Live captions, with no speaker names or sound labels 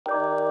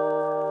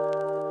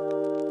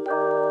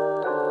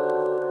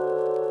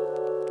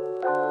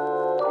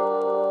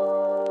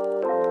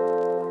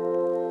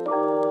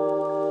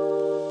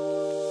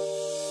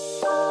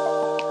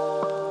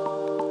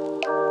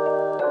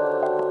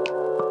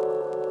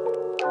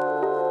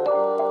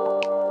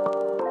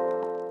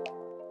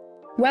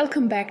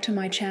Welcome back to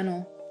my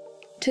channel.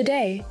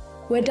 Today,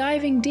 we're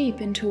diving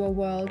deep into a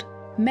world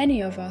many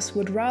of us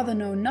would rather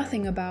know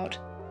nothing about.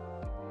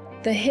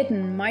 The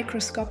hidden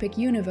microscopic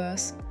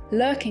universe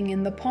lurking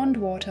in the pond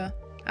water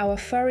our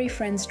furry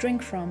friends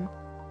drink from.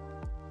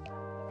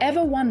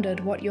 Ever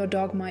wondered what your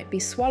dog might be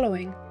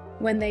swallowing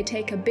when they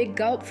take a big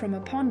gulp from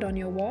a pond on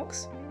your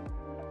walks?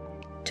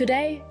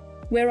 Today,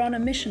 we're on a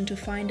mission to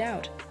find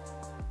out.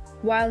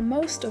 While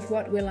most of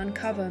what we'll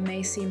uncover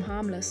may seem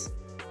harmless,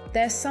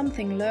 there's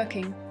something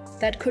lurking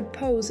that could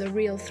pose a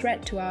real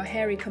threat to our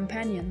hairy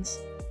companions.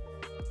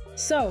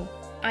 So,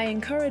 I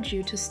encourage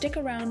you to stick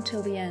around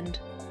till the end,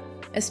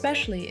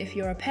 especially if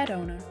you're a pet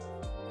owner.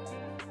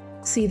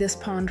 See this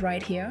pond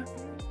right here?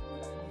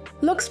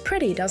 Looks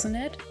pretty, doesn't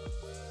it?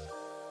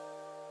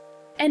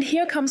 And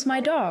here comes my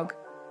dog.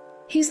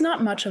 He's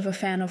not much of a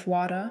fan of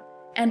water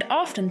and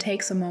often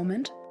takes a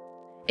moment.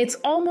 It's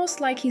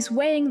almost like he's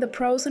weighing the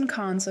pros and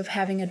cons of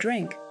having a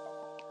drink.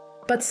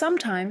 But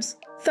sometimes,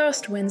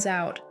 thirst wins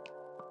out.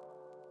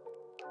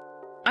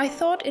 I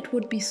thought it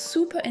would be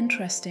super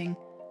interesting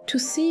to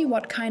see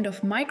what kind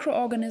of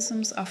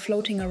microorganisms are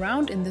floating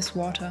around in this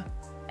water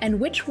and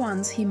which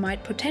ones he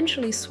might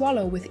potentially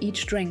swallow with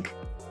each drink.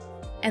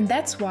 And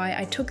that's why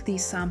I took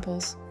these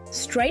samples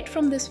straight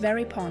from this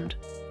very pond.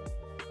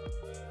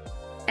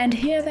 And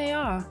here they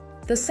are,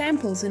 the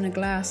samples in a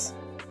glass.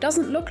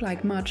 Doesn't look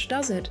like much,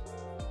 does it?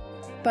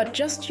 But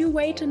just you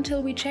wait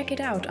until we check it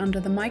out under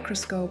the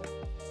microscope.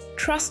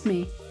 Trust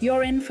me,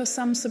 you're in for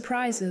some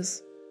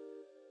surprises.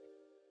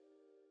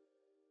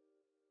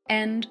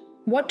 And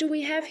what do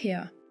we have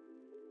here?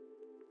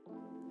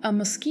 A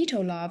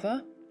mosquito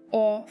larva,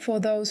 or for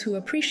those who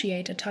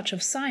appreciate a touch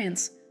of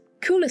science,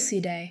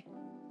 Culicidae.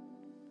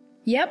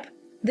 Yep,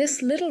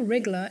 this little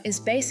wriggler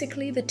is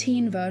basically the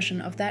teen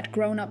version of that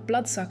grown-up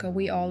bloodsucker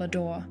we all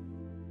adore.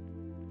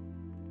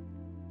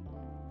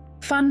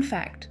 Fun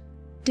fact,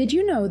 did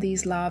you know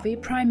these larvae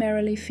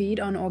primarily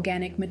feed on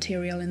organic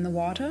material in the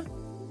water?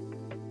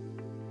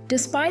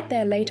 Despite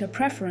their later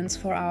preference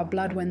for our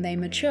blood when they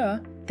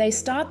mature, they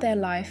start their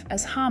life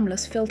as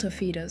harmless filter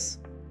feeders.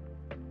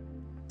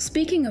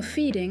 Speaking of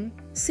feeding,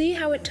 see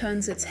how it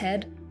turns its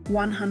head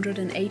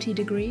 180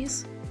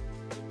 degrees?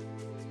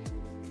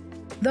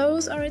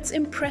 Those are its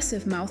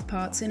impressive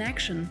mouthparts in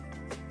action.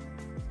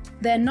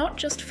 They're not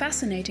just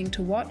fascinating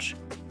to watch,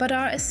 but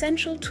are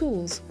essential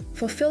tools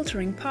for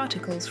filtering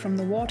particles from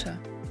the water.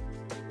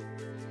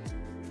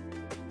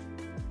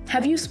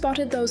 Have you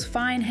spotted those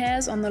fine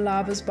hairs on the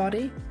larva's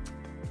body?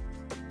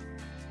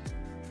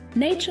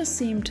 Nature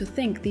seemed to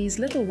think these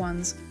little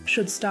ones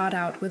should start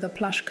out with a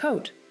plush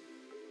coat.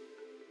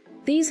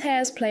 These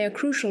hairs play a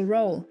crucial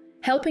role,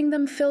 helping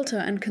them filter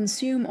and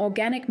consume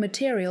organic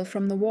material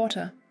from the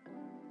water.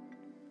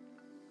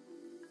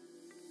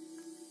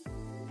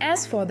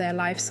 As for their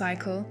life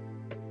cycle,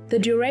 the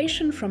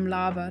duration from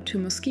larva to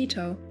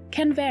mosquito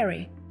can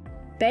vary,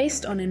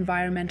 based on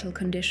environmental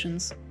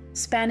conditions,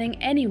 spanning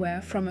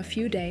anywhere from a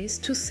few days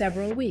to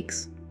several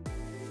weeks.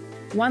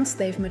 Once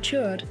they've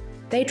matured,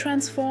 they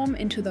transform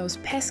into those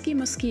pesky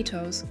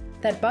mosquitoes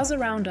that buzz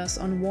around us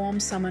on warm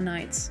summer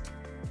nights.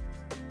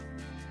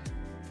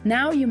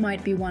 Now you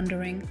might be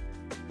wondering,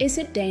 is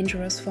it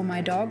dangerous for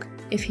my dog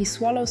if he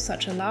swallows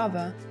such a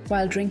larva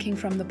while drinking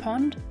from the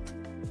pond?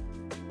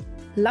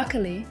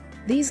 Luckily,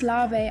 these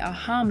larvae are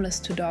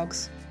harmless to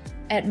dogs.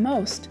 At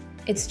most,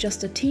 it's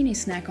just a teeny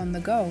snack on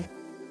the go.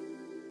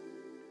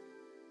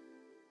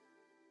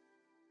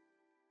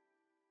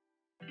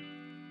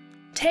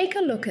 Take a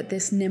look at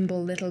this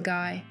nimble little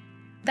guy.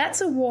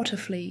 That's a water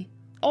flea,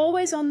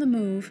 always on the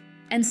move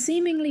and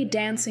seemingly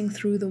dancing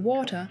through the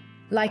water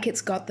like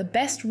it's got the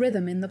best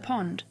rhythm in the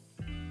pond.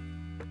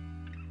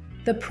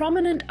 The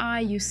prominent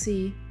eye you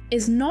see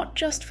is not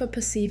just for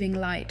perceiving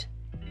light.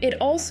 It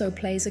also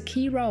plays a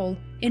key role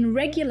in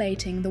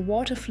regulating the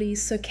water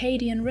flea's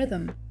circadian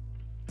rhythm.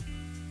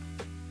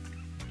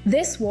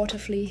 This water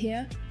flea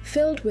here,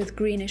 filled with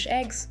greenish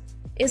eggs,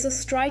 is a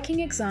striking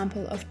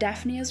example of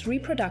Daphnia's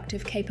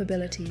reproductive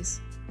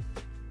capabilities.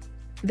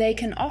 They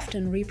can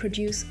often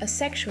reproduce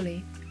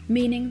asexually,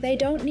 meaning they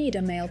don't need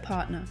a male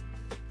partner.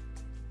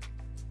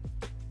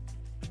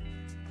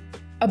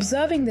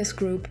 Observing this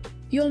group,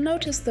 you'll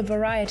notice the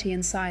variety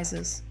in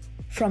sizes.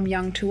 From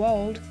young to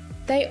old,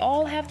 they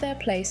all have their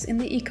place in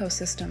the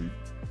ecosystem.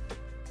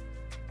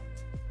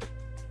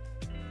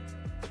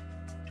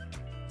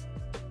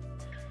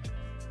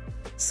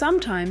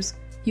 Sometimes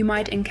you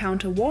might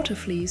encounter water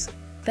fleas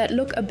that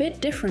look a bit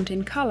different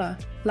in color,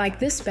 like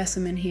this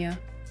specimen here.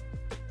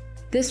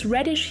 This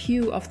reddish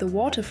hue of the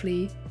water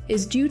flea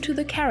is due to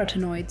the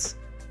carotenoids,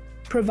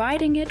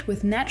 providing it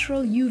with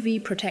natural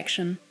UV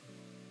protection.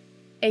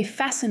 A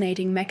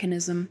fascinating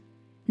mechanism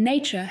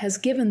nature has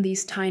given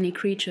these tiny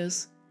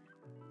creatures.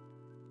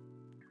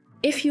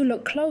 If you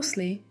look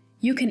closely,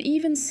 you can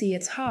even see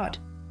its heart.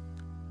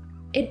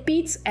 It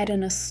beats at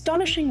an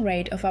astonishing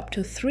rate of up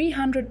to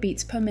 300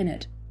 beats per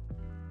minute.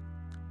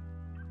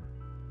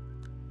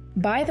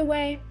 By the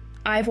way,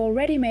 I've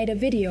already made a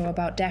video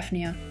about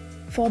Daphnia.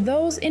 For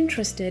those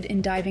interested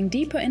in diving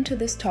deeper into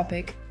this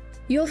topic,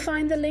 You'll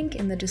find the link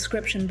in the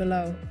description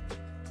below.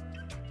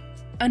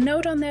 A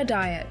note on their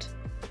diet.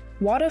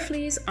 Water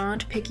fleas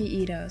aren't picky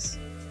eaters.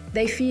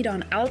 They feed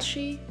on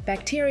algae,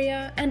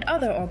 bacteria, and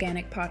other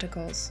organic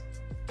particles.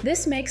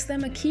 This makes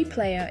them a key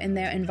player in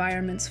their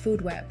environment's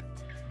food web.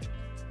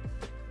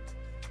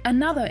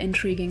 Another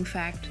intriguing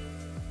fact.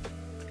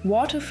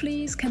 Water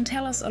fleas can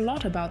tell us a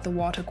lot about the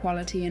water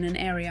quality in an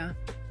area.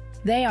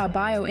 They are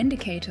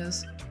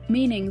bioindicators,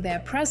 meaning their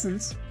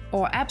presence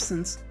or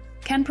absence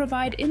can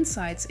provide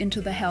insights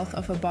into the health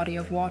of a body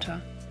of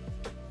water.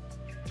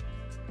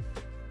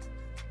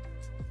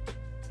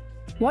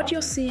 What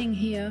you're seeing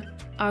here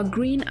are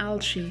green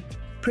algae,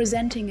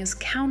 presenting as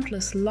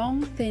countless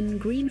long, thin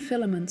green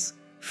filaments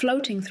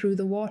floating through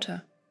the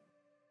water.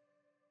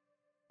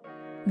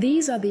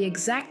 These are the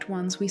exact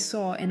ones we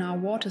saw in our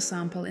water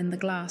sample in the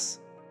glass.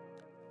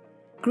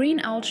 Green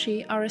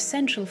algae are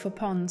essential for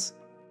ponds.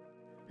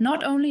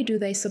 Not only do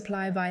they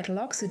supply vital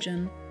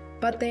oxygen,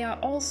 but they are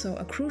also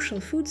a crucial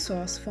food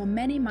source for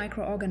many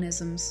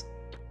microorganisms.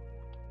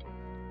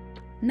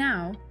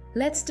 Now,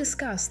 let's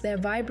discuss their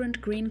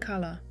vibrant green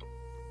color.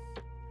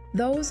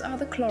 Those are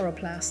the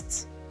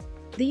chloroplasts.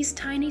 These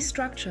tiny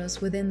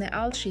structures within the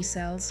algae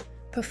cells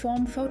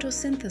perform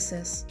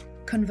photosynthesis,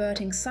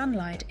 converting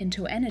sunlight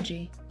into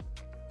energy.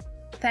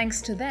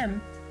 Thanks to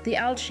them, the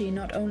algae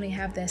not only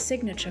have their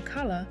signature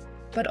color,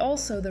 but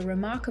also the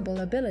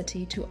remarkable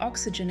ability to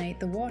oxygenate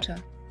the water.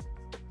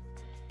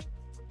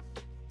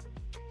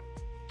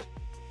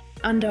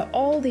 Under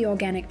all the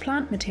organic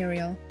plant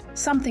material,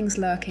 something's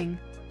lurking.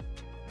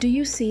 Do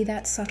you see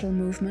that subtle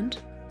movement?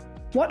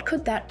 What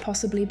could that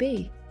possibly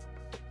be?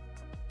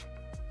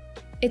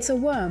 It's a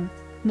worm,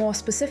 more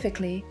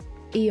specifically,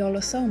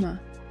 Aeolosoma,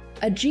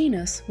 a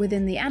genus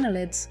within the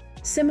annelids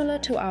similar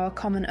to our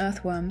common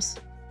earthworms.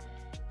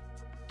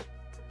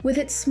 With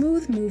its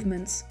smooth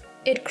movements,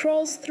 it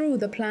crawls through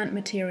the plant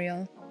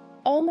material,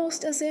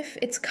 almost as if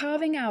it's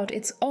carving out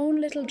its own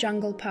little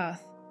jungle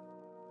path.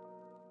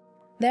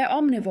 They're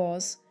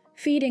omnivores,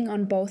 feeding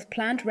on both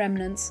plant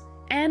remnants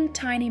and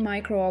tiny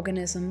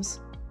microorganisms.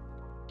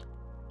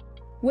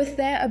 With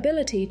their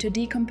ability to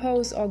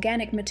decompose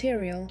organic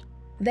material,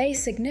 they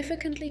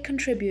significantly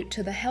contribute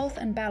to the health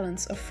and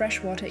balance of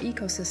freshwater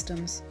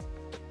ecosystems.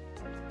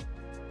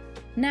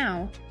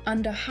 Now,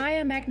 under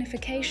higher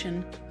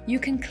magnification, you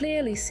can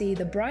clearly see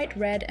the bright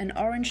red and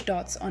orange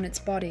dots on its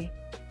body.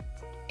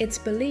 It's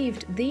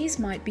believed these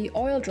might be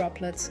oil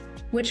droplets,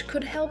 which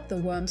could help the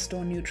worm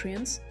store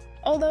nutrients,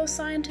 although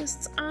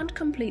scientists aren't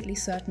completely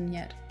certain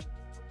yet.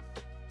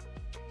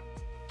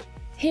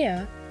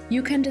 Here,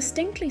 you can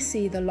distinctly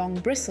see the long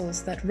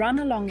bristles that run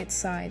along its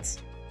sides.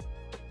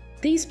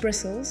 These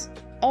bristles,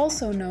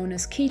 also known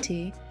as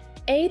chaetae,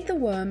 aid the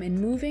worm in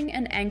moving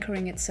and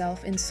anchoring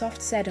itself in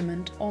soft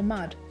sediment or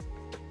mud.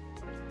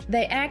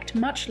 They act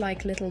much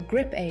like little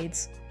grip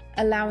aids,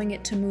 allowing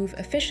it to move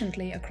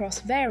efficiently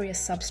across various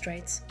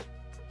substrates.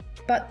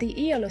 But the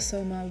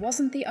Aeolosoma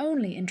wasn't the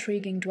only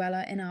intriguing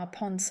dweller in our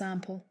pond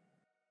sample.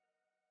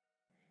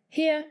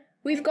 Here,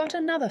 we've got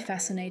another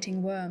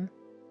fascinating worm.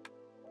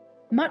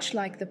 Much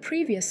like the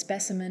previous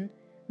specimen,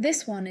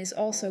 this one is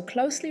also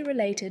closely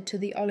related to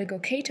the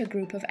Oligochaeta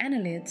group of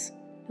annelids,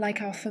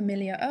 like our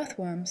familiar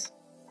earthworms.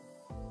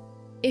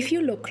 If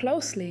you look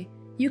closely,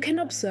 you can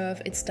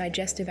observe its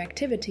digestive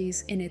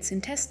activities in its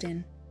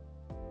intestine.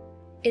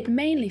 It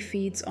mainly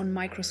feeds on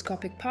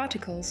microscopic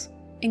particles,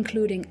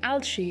 including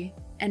algae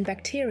and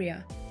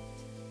bacteria.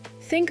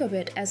 Think of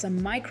it as a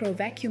micro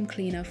vacuum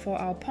cleaner for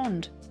our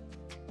pond.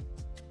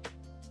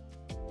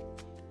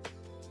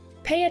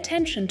 Pay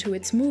attention to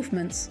its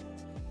movements.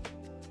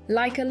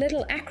 Like a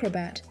little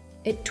acrobat,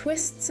 it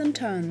twists and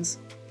turns,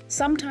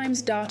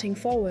 sometimes darting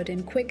forward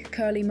in quick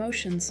curly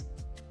motions.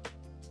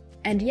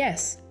 And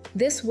yes,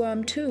 this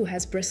worm too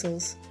has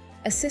bristles,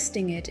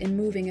 assisting it in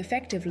moving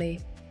effectively.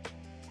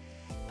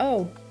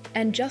 Oh,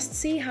 and just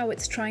see how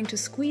it's trying to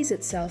squeeze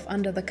itself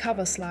under the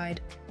cover slide.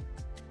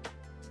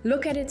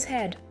 Look at its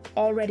head,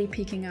 already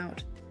peeking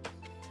out.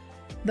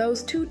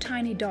 Those two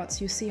tiny dots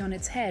you see on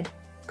its head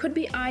could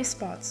be eye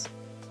spots,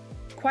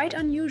 quite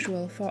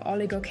unusual for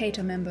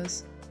Oligochaeta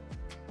members.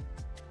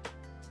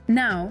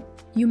 Now,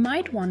 you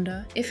might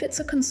wonder if it's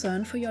a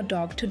concern for your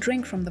dog to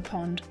drink from the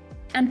pond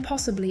and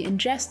possibly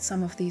ingest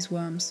some of these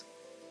worms.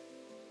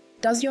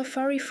 Does your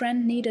furry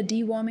friend need a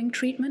deworming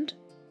treatment?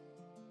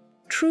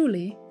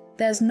 Truly,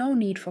 there's no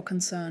need for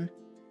concern.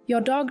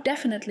 Your dog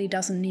definitely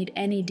doesn't need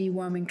any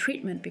deworming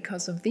treatment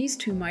because of these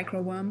two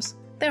microworms.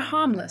 They're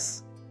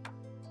harmless.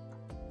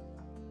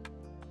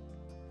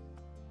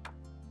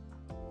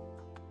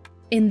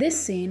 In this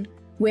scene,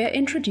 we're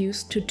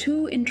introduced to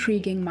two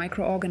intriguing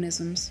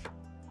microorganisms.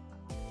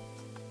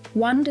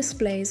 One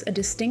displays a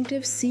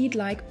distinctive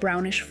seed-like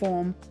brownish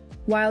form,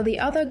 while the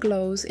other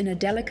glows in a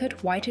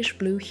delicate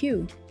whitish-blue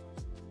hue.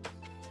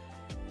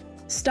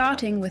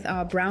 Starting with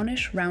our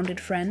brownish rounded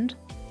friend,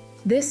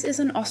 this is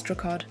an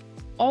ostracod,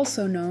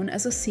 also known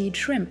as a seed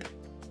shrimp.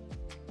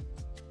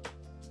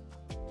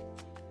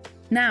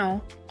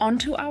 Now,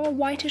 onto our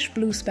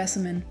whitish-blue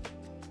specimen.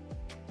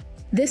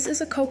 This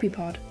is a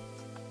Copepod.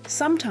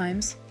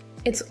 Sometimes,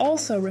 it's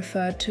also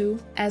referred to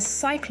as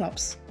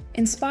Cyclops,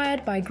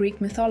 inspired by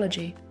Greek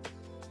mythology.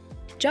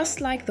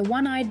 Just like the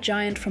one-eyed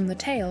giant from the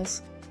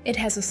tales, it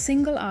has a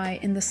single eye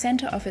in the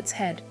center of its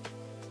head.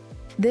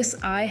 This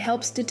eye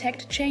helps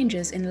detect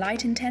changes in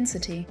light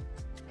intensity,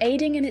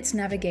 aiding in its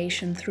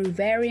navigation through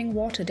varying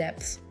water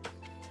depths.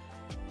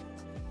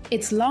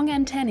 Its long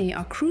antennae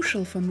are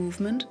crucial for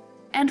movement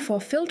and for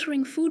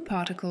filtering food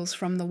particles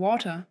from the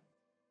water.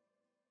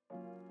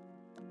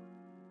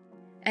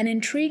 An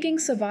intriguing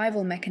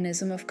survival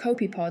mechanism of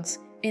copepods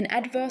in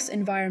adverse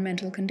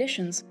environmental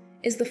conditions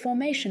is the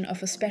formation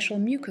of a special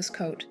mucus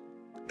coat.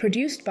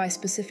 Produced by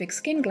specific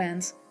skin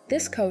glands,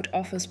 this coat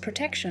offers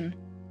protection.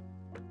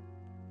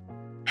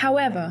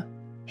 However,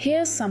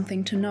 here's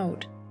something to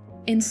note.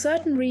 In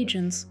certain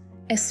regions,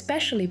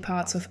 especially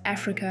parts of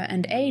Africa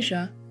and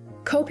Asia,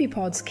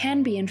 copepods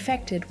can be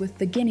infected with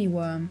the guinea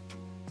worm.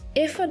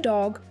 If a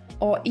dog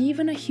or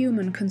even a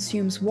human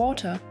consumes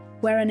water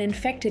where an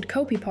infected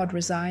copepod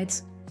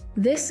resides,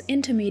 this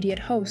intermediate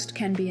host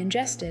can be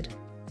ingested.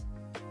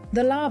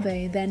 The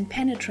larvae then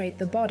penetrate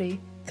the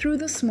body through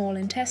the small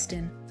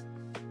intestine.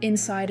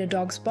 Inside a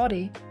dog's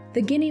body,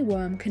 the guinea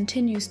worm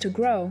continues to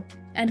grow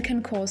and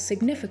can cause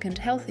significant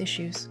health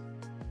issues.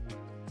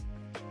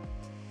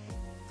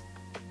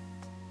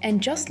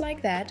 And just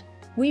like that,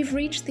 we've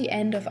reached the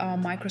end of our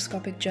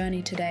microscopic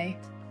journey today.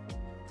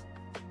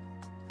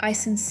 I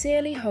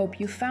sincerely hope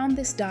you found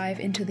this dive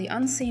into the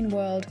unseen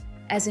world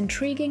as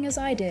intriguing as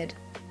I did.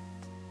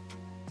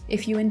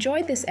 If you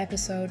enjoyed this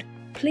episode,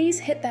 please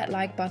hit that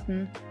like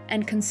button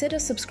and consider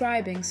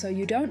subscribing so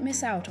you don't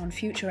miss out on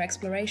future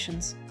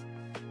explorations.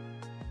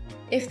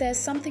 If there's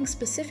something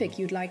specific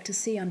you'd like to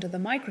see under the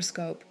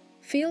microscope,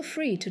 feel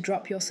free to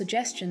drop your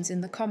suggestions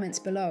in the comments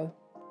below.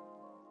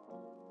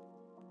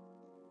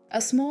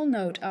 A small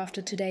note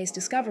after today's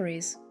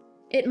discoveries: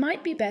 it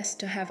might be best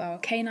to have our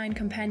canine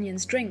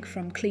companions drink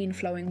from clean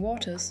flowing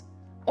waters,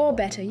 or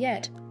better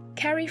yet,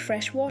 carry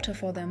fresh water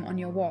for them on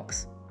your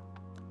walks.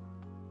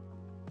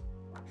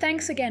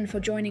 Thanks again for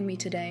joining me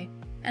today,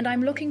 and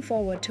I'm looking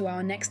forward to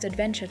our next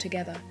adventure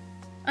together.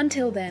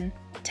 Until then,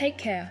 take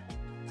care.